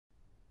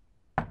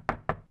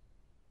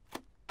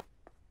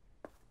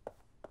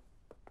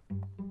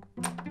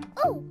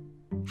Oh,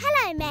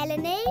 hello,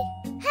 Melanie.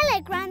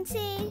 Hello,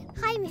 Granty.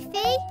 Hi,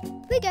 Miffy.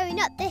 We're going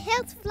up the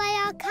hill to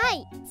fly our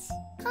kites.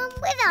 Come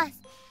with us.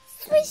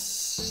 Swish,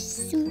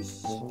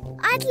 swoosh.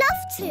 I'd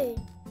love to.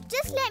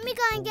 Just let me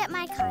go and get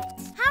my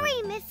kites.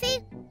 Hurry,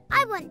 Miffy.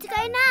 I want to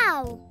go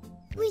now.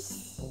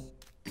 Whoosh.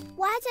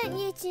 Why don't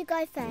you two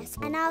go first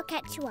and I'll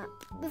catch you up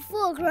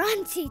before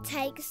Granty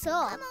takes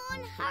off. Come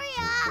on, hurry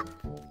up.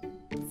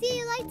 See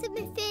you later,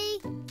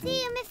 Miffy.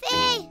 See you,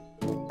 Miffy.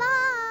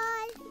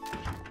 Bye.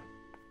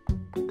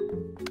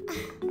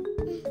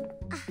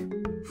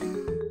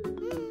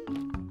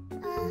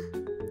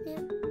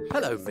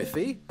 Hello,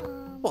 Miffy.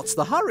 What's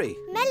the hurry?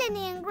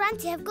 Melanie and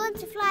Granty have gone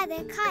to fly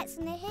their kites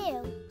on the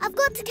hill. I've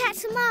got to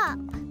catch them up.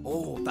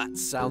 Oh, that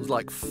sounds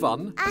like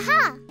fun.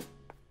 Aha!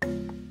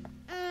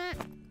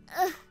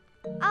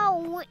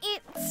 Oh,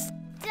 it's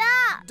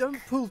stuck. Don't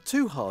pull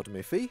too hard,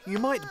 Miffy. You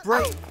might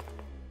break...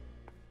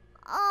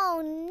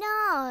 Oh,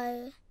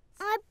 no.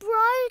 I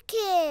broke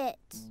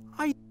it.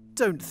 I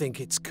don't think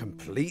it's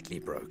completely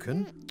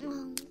broken.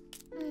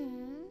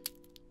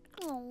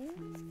 Oh,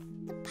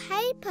 the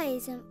paper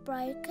isn't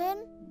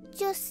broken,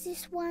 just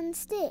this one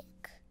stick.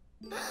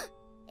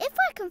 If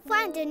I can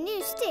find a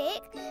new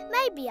stick,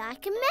 maybe I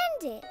can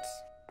mend it.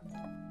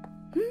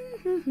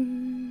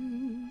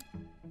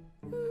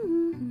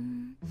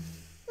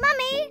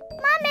 Mummy!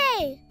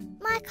 Mummy!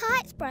 My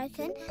kite's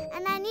broken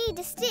and I need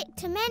a stick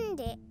to mend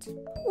it.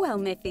 Well,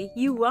 Miffy,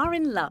 you are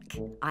in luck.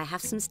 I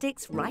have some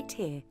sticks right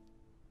here.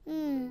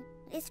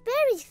 It's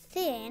very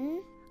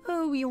thin.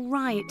 Oh, you're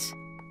right.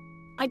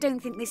 I don't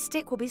think this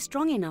stick will be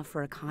strong enough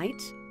for a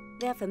kite.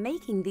 They're for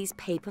making these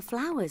paper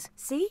flowers,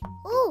 see?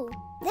 Oh,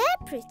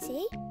 they're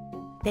pretty.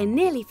 They're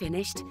nearly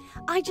finished.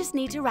 I just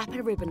need to wrap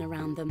a ribbon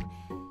around them.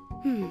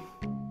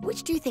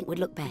 Which do you think would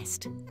look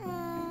best?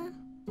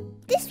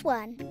 This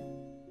one.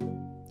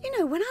 You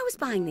know, when I was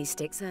buying these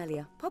sticks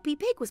earlier, Poppy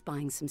Pig was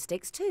buying some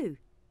sticks too.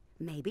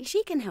 Maybe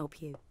she can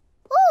help you.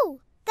 Oh,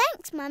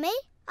 thanks, Mummy.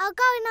 I'll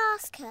go and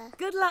ask her.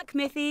 Good luck,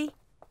 Miffy.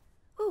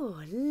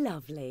 Oh,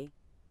 lovely.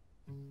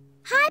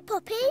 Hi,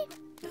 Poppy.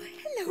 Oh,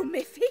 hello,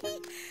 Miffy.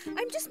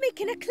 I'm just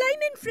making a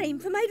climbing frame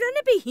for my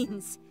runner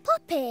beans.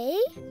 Poppy,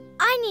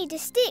 I need a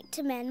stick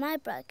to mend my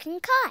broken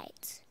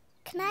kite.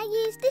 Can I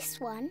use this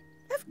one?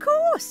 Of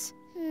course.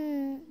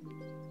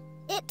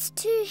 It's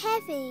too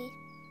heavy.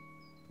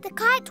 The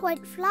kite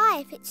won't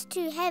fly if it's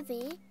too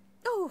heavy.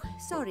 Oh,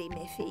 sorry,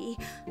 Miffy.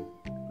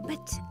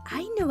 But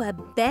I know a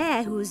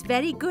bear who's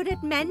very good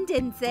at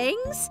mending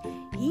things.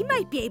 He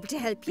might be able to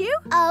help you.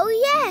 Oh,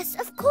 yes,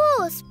 of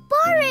course.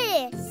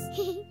 Boris!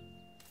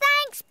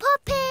 Thanks,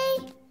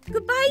 Poppy.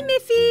 Goodbye,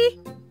 Miffy.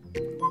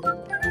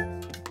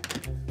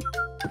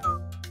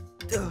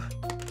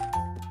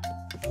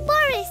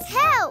 Boris,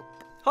 help!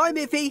 Hi,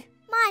 Miffy.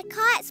 My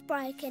kite's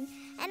broken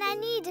and I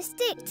need a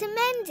stick to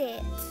mend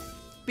it.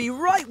 Be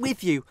right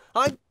with you.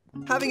 I'm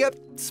having a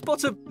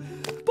spot of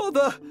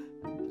bother.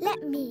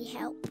 Let me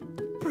help.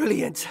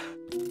 Brilliant.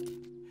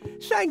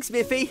 Thanks,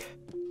 Miffy.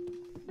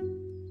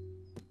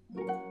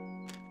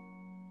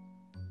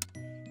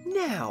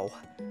 Now,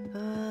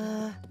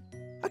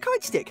 a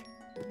kite stick.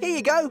 Here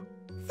you go.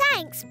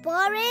 Thanks,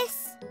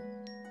 Boris.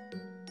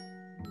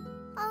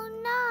 Oh,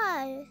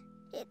 no.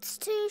 It's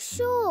too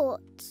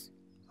short.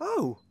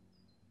 Oh,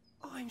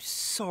 I'm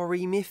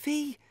sorry,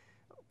 Miffy,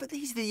 but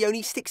these are the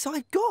only sticks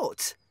I've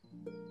got.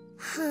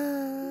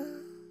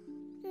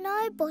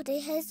 Nobody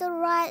has the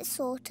right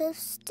sort of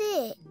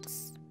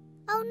sticks.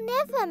 I'll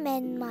never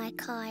mend my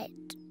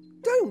kite.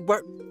 Don't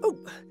worry. Oh,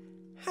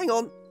 hang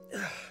on.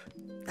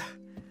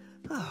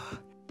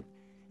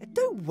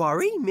 Don't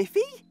worry,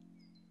 Miffy.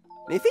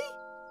 Miffy?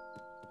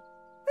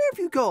 Where have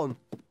you gone?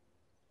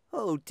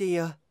 Oh,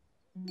 dear.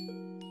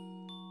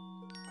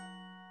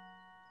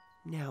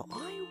 Now,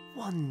 I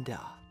wonder...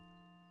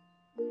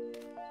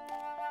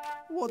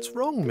 What's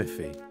wrong,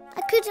 Miffy?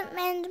 I couldn't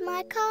mend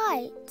my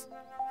kite.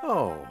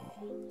 Oh,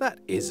 that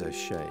is a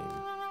shame.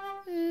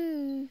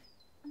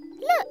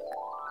 Look!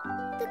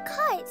 The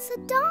kites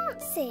are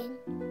dancing.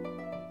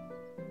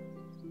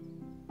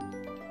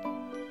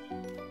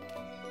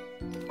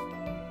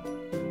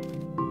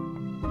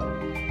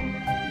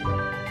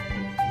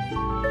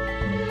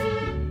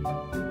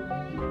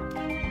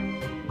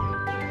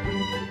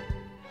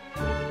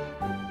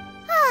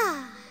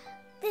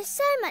 They're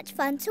so much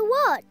fun to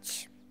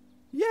watch.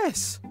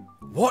 Yes.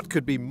 What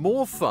could be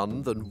more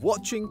fun than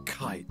watching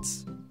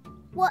kites?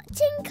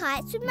 Watching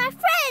kites with my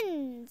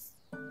friends.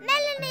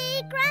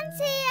 Melanie,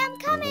 Granty, I'm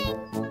coming.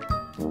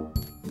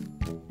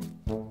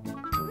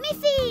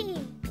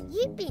 Miffy,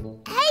 you've been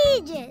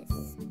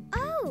ages.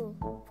 Oh,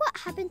 what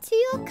happened to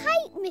your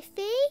kite,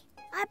 Miffy?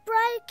 I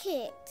broke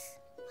it.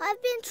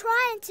 I've been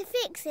trying to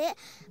fix it,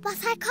 but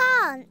I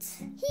can't.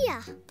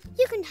 Here,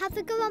 you can have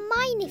a go on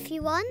mine if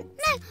you want.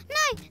 No,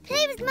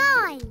 play with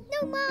mine.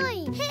 No,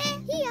 mine. Here.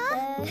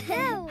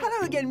 No.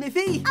 Hello again,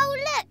 Miffy. Oh,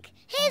 look,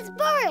 here's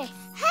Boris.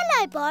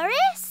 Hello,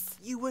 Boris.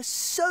 You were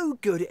so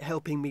good at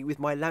helping me with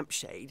my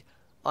lampshade,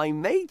 I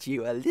made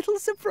you a little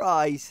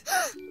surprise.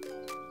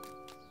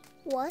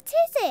 What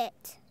is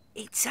it?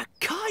 It's a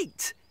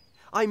kite.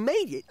 I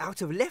made it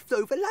out of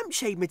leftover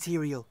lampshade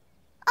material.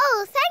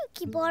 Oh,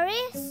 thank you,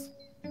 Boris.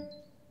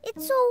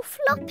 It's all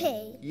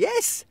floppy.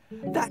 Yes,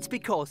 that's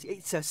because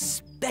it's a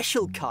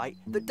special kite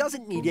that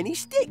doesn't need any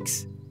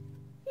sticks.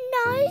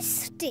 No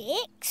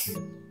sticks?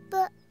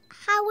 But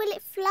how will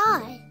it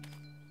fly?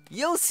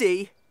 You'll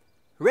see.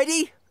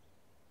 Ready?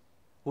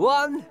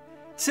 1,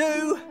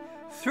 2,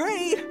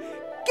 3,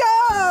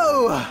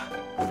 go!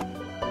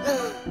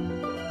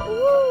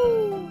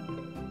 Ooh,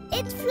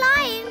 it's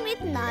flying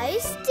with no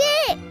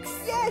sticks.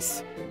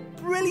 Yes,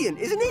 brilliant,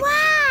 isn't it?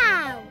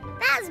 Wow,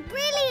 that's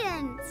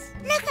brilliant.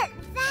 Look at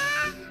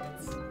that.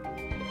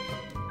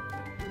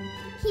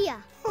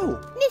 Here. Oh,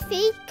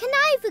 Miffy, can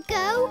I have a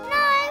go?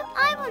 No,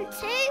 I want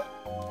to.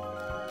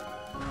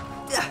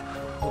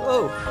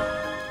 oh.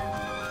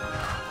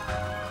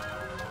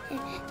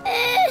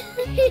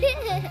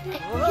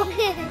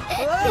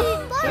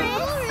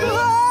 Boris!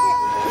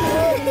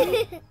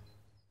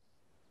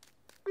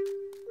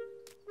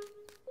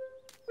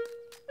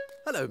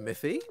 Hello,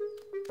 Miffy.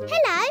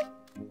 Hello.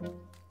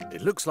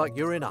 It looks like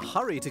you're in a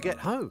hurry to get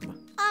home.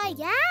 I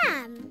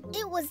am.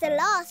 It was the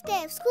last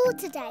day of school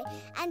today,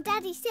 and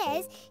Daddy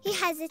says he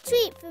has a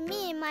treat for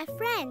me and my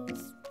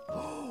friends.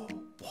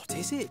 What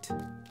is it?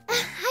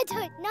 I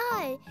don't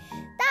know.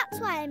 That's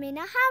why I'm in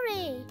a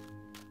hurry.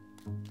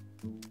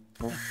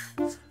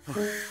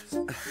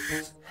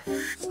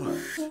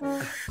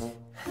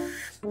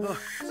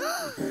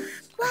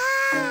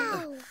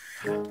 Wow!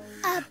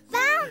 A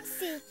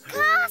bouncy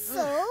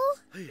castle?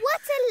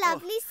 What a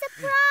lovely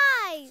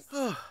surprise!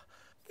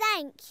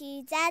 Thank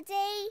you,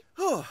 Daddy.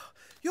 Oh,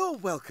 you're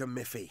welcome,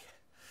 Miffy.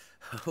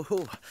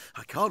 Oh,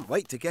 I can't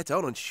wait to get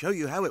on and show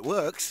you how it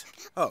works.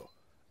 Oh,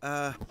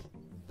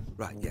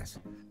 right, yes.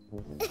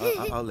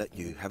 I'll let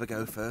you have a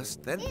go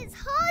first, then. It's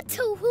hard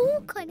to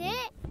walk on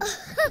it.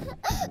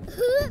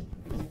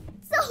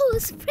 So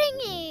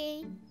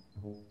springy.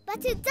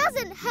 But it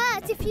doesn't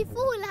hurt if you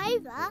fall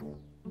over.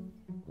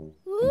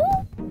 Ooh.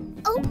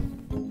 Oh,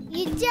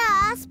 you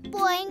just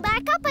boing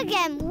back up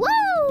again.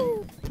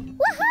 Woo!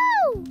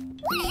 Woohoo!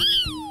 Whee!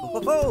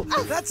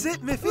 Oh, that's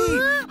it, Miffy.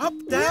 Up,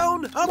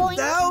 down, up, Boing.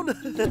 down.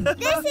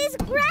 This is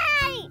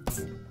great!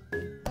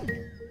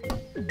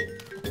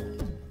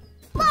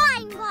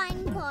 Boing,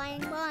 boing,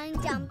 boing,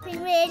 boing,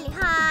 jumping really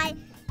high.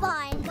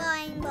 Boing,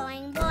 boing,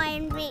 boing,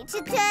 boing, reach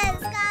it to the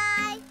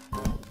sky.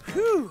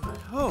 Phew.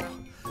 Oh,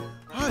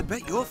 I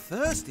bet you're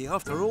thirsty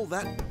after all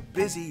that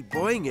busy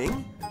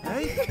boinging.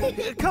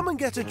 Hey, come and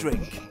get a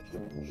drink.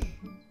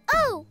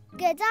 Oh,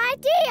 good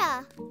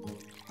idea.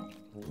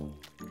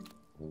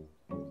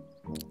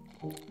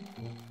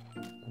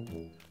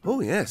 Oh,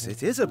 yes,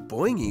 it is a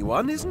boingy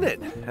one, isn't it?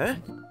 Huh?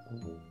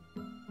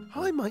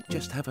 I might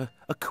just have a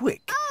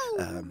quick...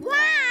 Oh,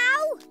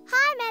 wow!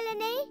 Hi,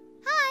 Melanie.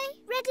 Hi,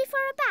 ready for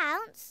a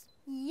bounce?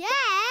 Yeah.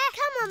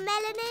 Come on,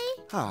 Melanie.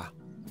 Ah,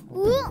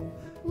 Whoop,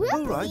 whoop,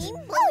 all right.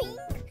 boing.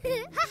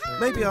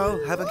 Maybe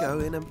I'll have a go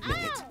in a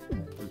minute.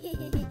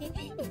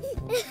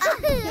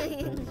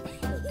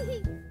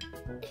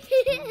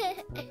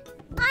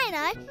 I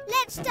know.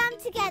 Let's jump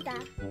together.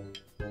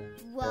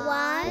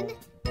 1,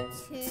 2,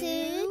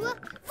 3.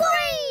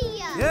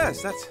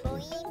 Yes,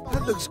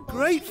 that looks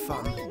great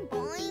fun.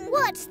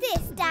 What's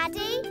this,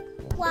 Daddy?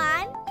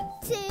 1,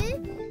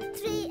 2,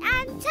 3,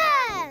 and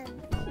turn.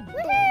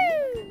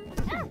 Woohoo!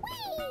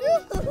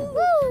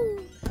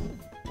 Woo!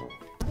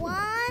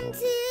 1,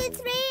 2,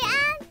 3,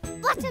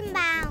 and bottom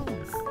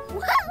bounce.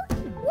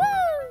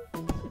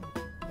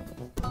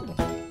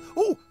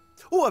 Woo!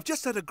 Oh, I've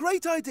just had a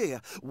great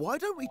idea. Why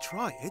don't we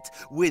try it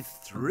with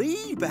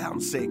 3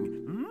 bouncing?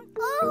 Hmm?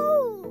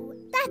 Oh,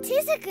 that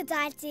is a good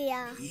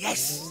idea.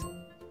 Yes.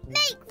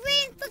 Make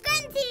room for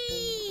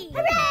Grunty!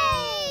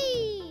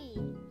 Hooray!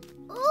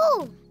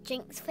 Oh,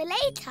 drinks for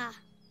later.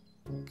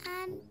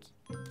 And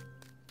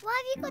why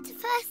have you got a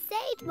first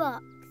aid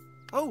box?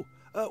 Oh,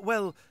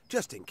 well,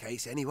 just in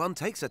case anyone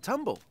takes a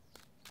tumble.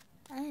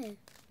 Oh.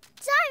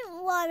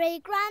 Don't worry,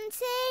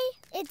 Grunty.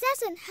 It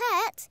doesn't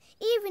hurt,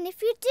 even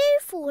if you do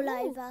fall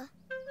over.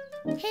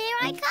 Here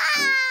I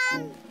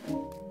come!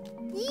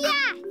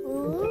 Yeah!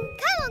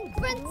 Come on,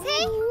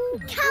 Grunty!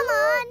 Come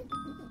on!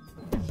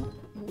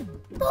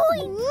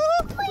 Boing!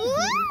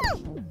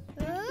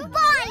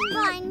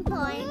 Boing, boing,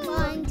 boing,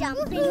 boing,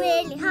 jumping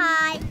really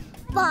high.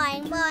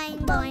 Boing, boing,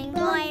 boing,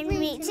 boing,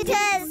 reach it to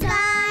the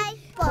sky.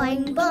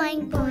 Boing,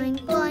 boing, boing,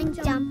 boing,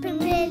 jumping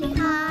really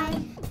high.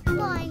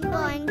 Boing,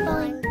 boing,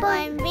 boing,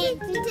 boing,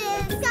 reach it to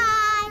the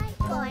sky.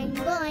 Boing,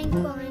 boing,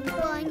 boing,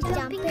 boing,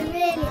 jumping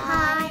really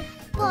high.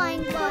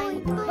 Boing, boing,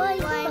 boing,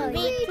 boing,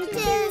 reach it to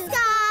the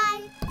sky.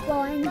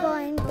 Boing,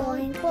 boing,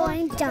 boing,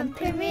 boing,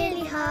 jumping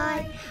really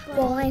high.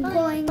 Boing,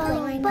 boing,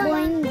 boing,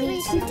 boing,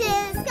 reach it to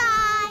the sky.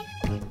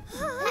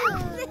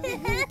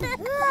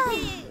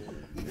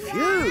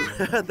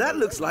 Phew, that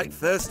looks like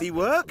thirsty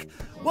work.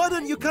 Why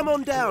don't you come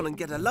on down and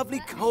get a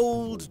lovely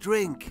cold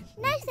drink?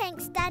 No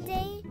thanks,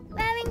 Daddy. We're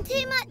having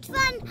too much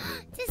fun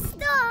to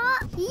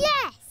stop.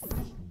 Yes,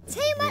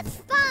 too much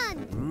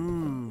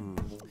fun.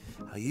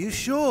 Are you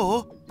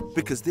sure?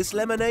 Because this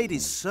lemonade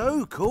is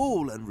so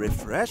cool and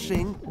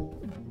refreshing.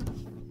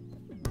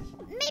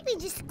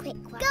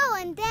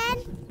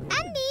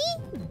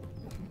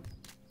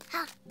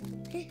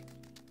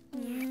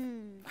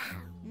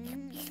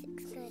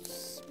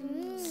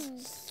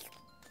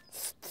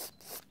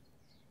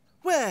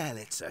 Well,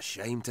 it's a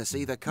shame to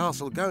see the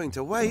castle going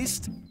to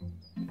waste.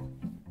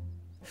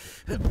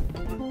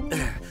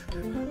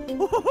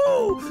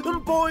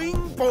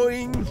 Boing,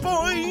 boing,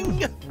 boing!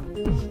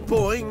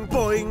 Boing,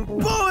 boing,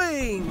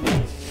 boing!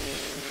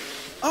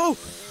 Oh!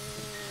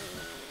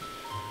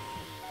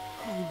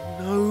 Oh,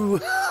 no!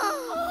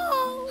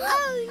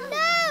 Oh,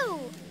 no!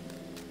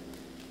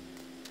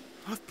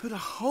 I've put a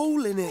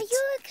hole in it. Are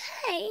you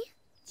okay?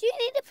 Do you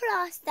need a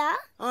plaster?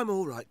 I'm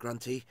all right,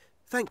 Grunty.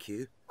 Thank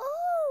you.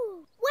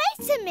 Oh,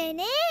 wait a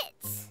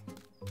minute.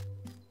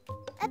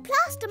 A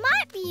plaster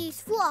might be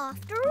useful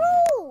after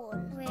all.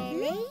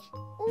 Really?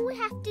 All we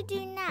have to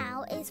do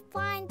now is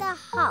find a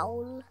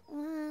hole.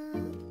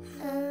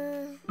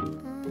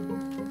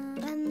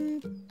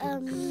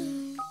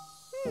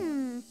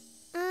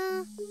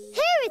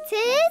 Here it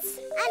is.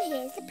 And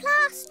here's the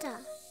plaster.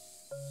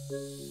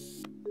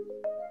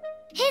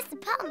 Here's the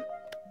pump.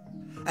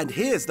 And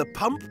here's the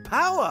pump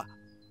power.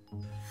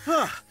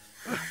 Yay!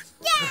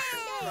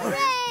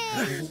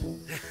 Hooray!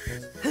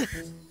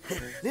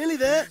 Nearly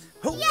there.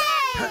 Oh. Yay!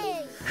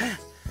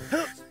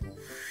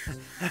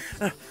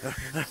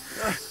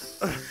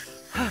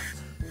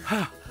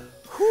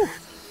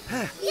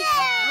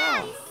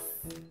 Yes!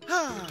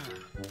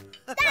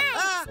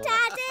 Thanks,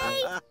 Daddy.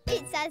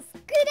 It's as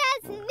good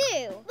as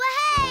new.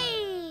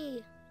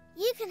 Hey!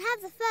 You can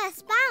have the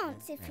first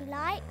bounce if you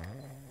like.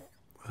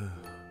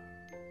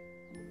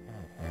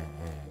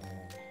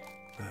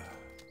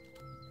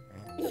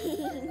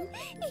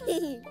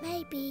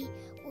 Maybe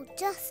we'll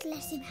just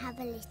let him have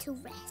a little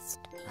rest.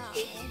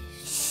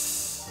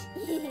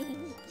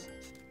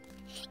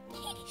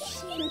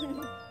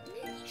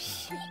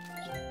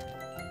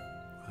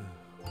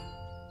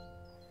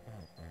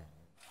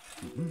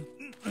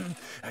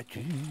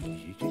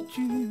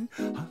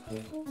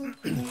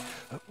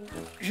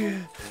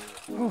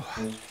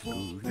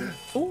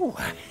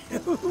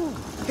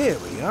 Here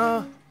we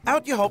are.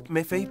 Out you hop,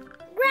 Miffy.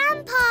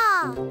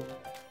 Grandpa!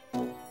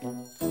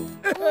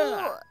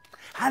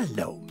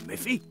 Hello,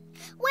 Miffy.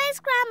 Where's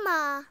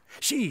Grandma?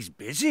 She's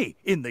busy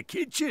in the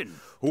kitchen.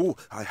 Oh,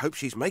 I hope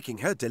she's making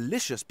her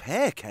delicious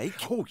pear cake.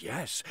 Oh,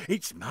 yes,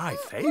 it's my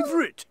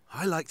favourite.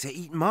 I like to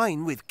eat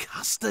mine with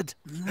custard.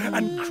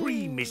 And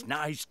cream is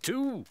nice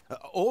too.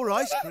 Or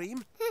ice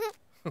cream.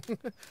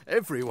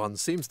 Everyone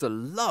seems to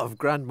love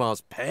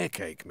Grandma's pear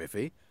cake,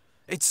 Miffy.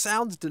 It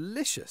sounds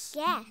delicious.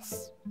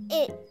 Yes,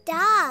 it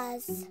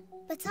does.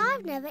 But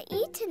I've never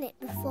eaten it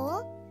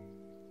before.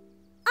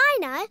 I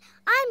know.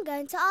 I'm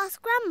going to ask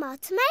Grandma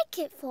to make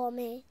it for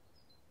me.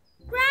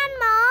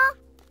 Grandma!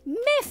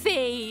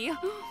 Miffy!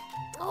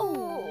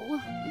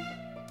 Oh.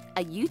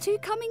 Are you two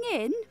coming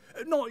in?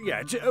 Not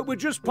yet. We're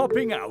just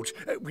popping out.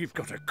 We've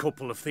got a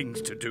couple of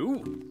things to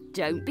do.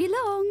 Don't be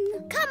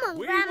long. Come on,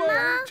 We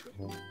Grandma.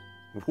 won't.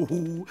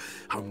 Ooh,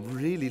 I'm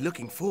really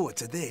looking forward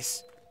to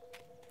this.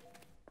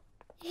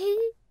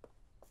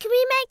 Can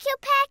we make your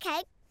pear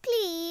cake,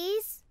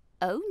 please?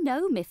 Oh,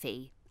 no,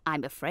 Miffy.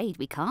 I'm afraid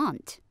we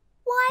can't.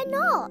 Why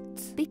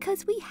not?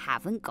 Because we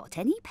haven't got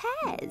any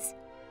pears.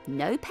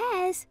 No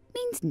pears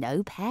means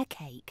no pear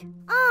cake.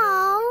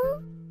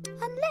 Oh.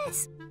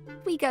 Unless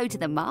we go to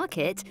the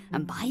market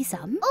and buy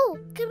some. Oh,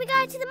 can we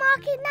go to the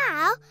market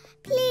now?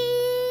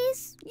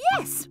 Please?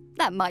 Yes,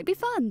 that might be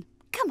fun.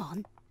 Come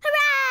on.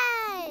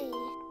 Hooray!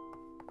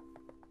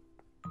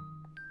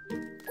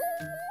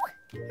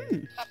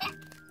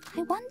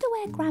 I wonder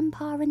where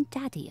Grandpa and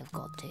Daddy have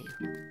got to.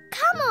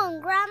 Come on,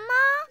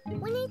 Grandma.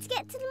 We need to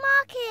get to the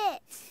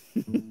market.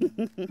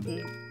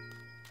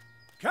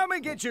 Come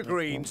and get your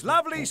greens,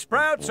 lovely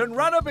sprouts and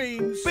runner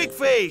beans. Big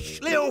fish,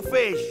 little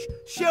fish,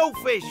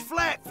 shellfish,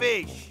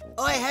 flatfish.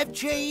 I have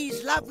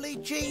cheese, lovely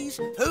cheese.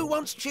 Who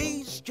wants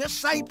cheese?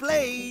 Just say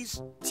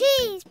please.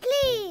 Cheese,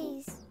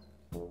 please.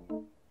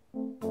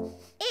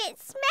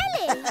 It's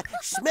smelly.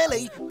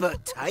 Smelly,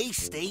 but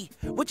tasty.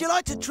 Would you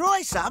like to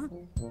try some?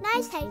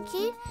 No, thank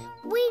you.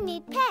 We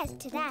need pears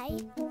today.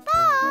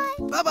 Bye.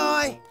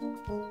 Bye-bye.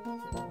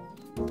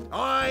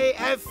 I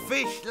have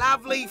fish,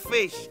 lovely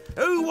fish.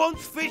 Who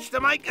wants fish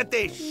to make a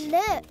dish?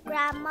 Look,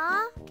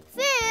 Grandma.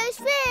 Fish,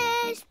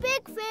 fish,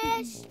 big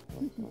fish.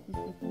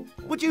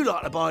 Would you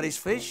like to buy this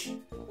fish?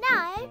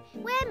 No,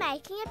 we're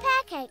making a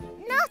pear cake,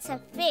 not a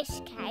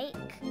fish cake.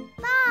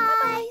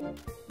 Bye.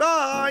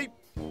 Bye.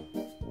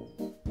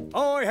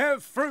 I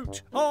have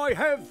fruit, I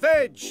have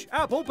veg,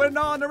 apple,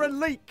 banana and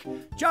leek.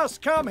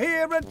 Just come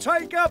here and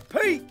take a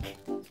peek.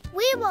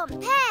 We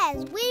want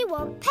pears. We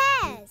want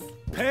pears.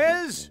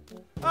 Pears?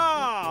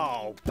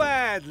 Oh,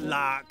 bad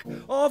luck.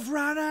 I've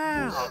run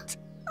out.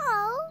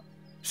 Oh.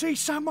 See,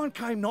 someone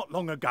came not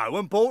long ago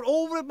and bought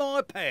all of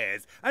my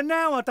pears, and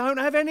now I don't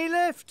have any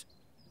left.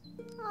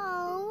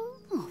 Oh.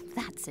 Oh,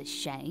 that's a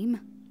shame.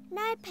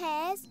 No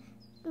pears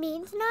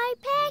means no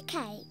pear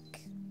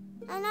cake.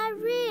 And I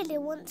really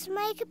want to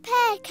make a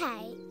pear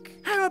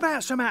cake. How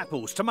about some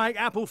apples to make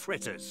apple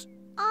fritters?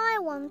 I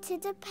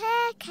wanted a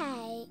pear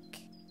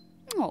cake.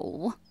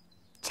 Oh,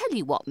 tell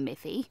you what,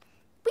 Miffy.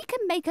 We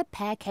can make a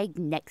pear cake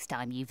next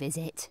time you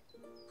visit.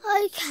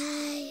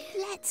 OK.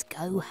 Let's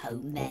go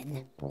home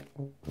then.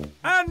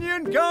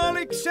 Onion,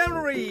 garlic,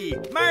 celery,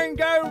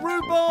 mango,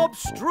 rhubarb,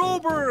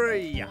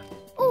 strawberry.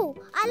 Oh,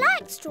 I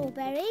like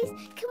strawberries.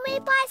 Can we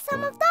buy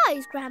some of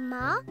those,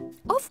 Grandma?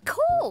 Of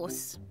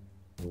course.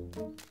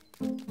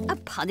 A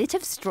punnet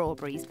of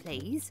strawberries,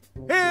 please.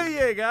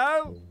 Here you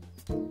go.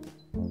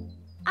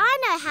 I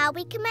know how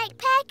we can make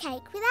pear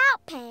cake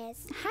without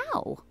pears.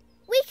 How?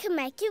 We can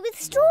make it with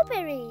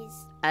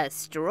strawberries. A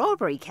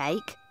strawberry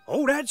cake?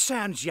 Oh, that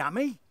sounds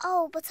yummy.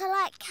 Oh, but I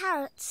like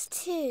carrots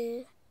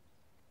too.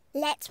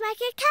 Let's make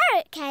a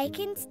carrot cake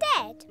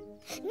instead.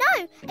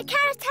 No, a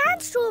carrot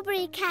and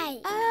strawberry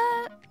cake.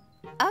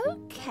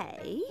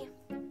 OK.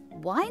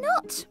 Why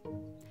not?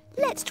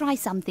 Let's try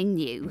something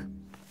new.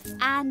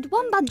 And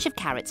 1 bunch of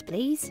carrots,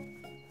 please.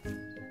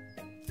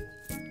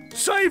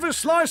 Save a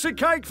slice of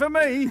cake for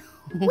me.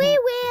 We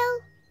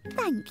will.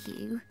 Thank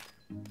you.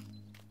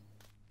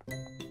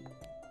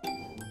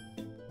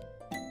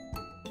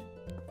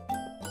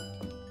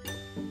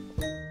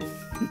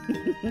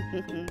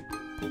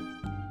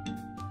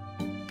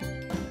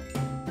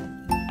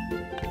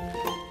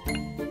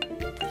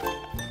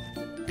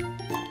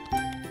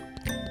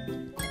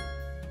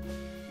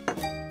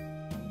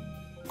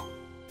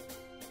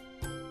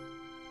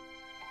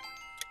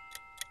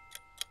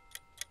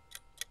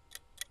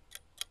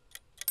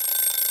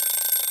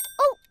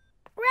 Oh,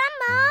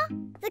 Grandma,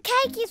 the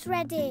cake is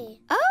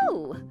ready.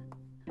 Oh,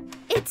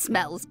 it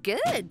smells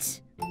good.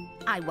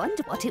 I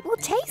wonder what it will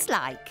taste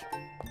like.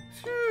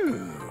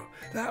 Phew,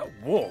 that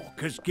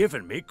walk has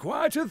given me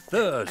quite a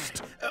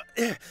thirst.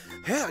 Yeah,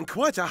 and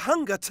quite a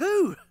hunger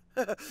too.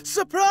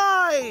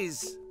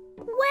 Surprise!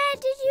 Where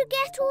did you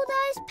get all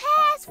those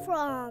pears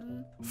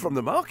from? From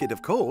the market,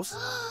 of course.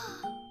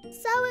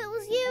 So it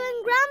was you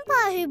and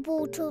Grandpa who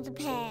bought all the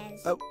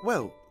pears?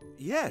 Well,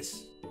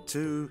 yes.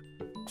 To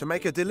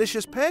make a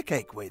delicious pear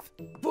cake with.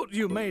 But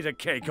you made a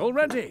cake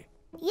already.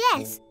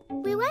 Yes,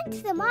 we went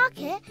to the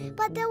market,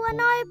 but there were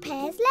no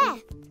pears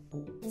left.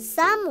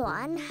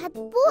 Someone had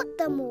bought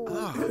them all.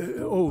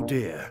 Oh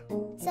dear.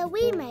 So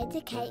we made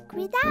a cake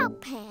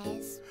without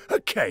pears. A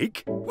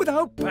cake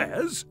without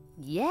pears?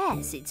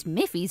 Yes, it's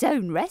Miffy's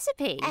own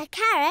recipe. A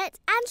carrot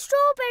and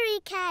strawberry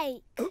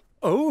cake.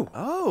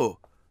 Oh,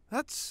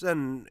 that's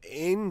an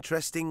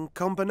interesting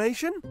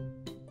combination.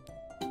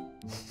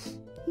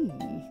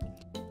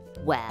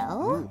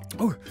 Well?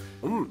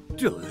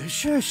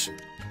 Delicious.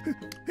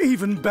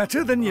 Even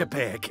better than your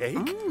pear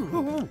cake.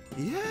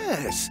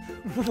 Yes.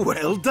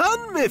 Well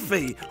done,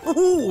 Miffy.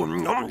 Oh,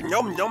 nom,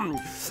 nom, nom.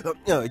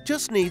 It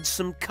just needs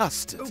some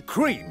custard.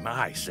 Cream,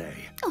 I say.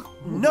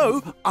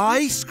 No,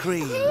 ice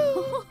cream.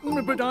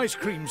 But ice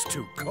cream's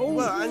too cold.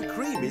 Well, and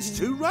cream is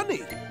too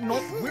runny.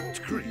 Not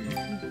whipped cream.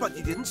 But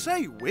you didn't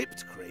say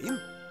whipped cream.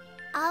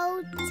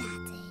 Oh,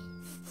 Daddy.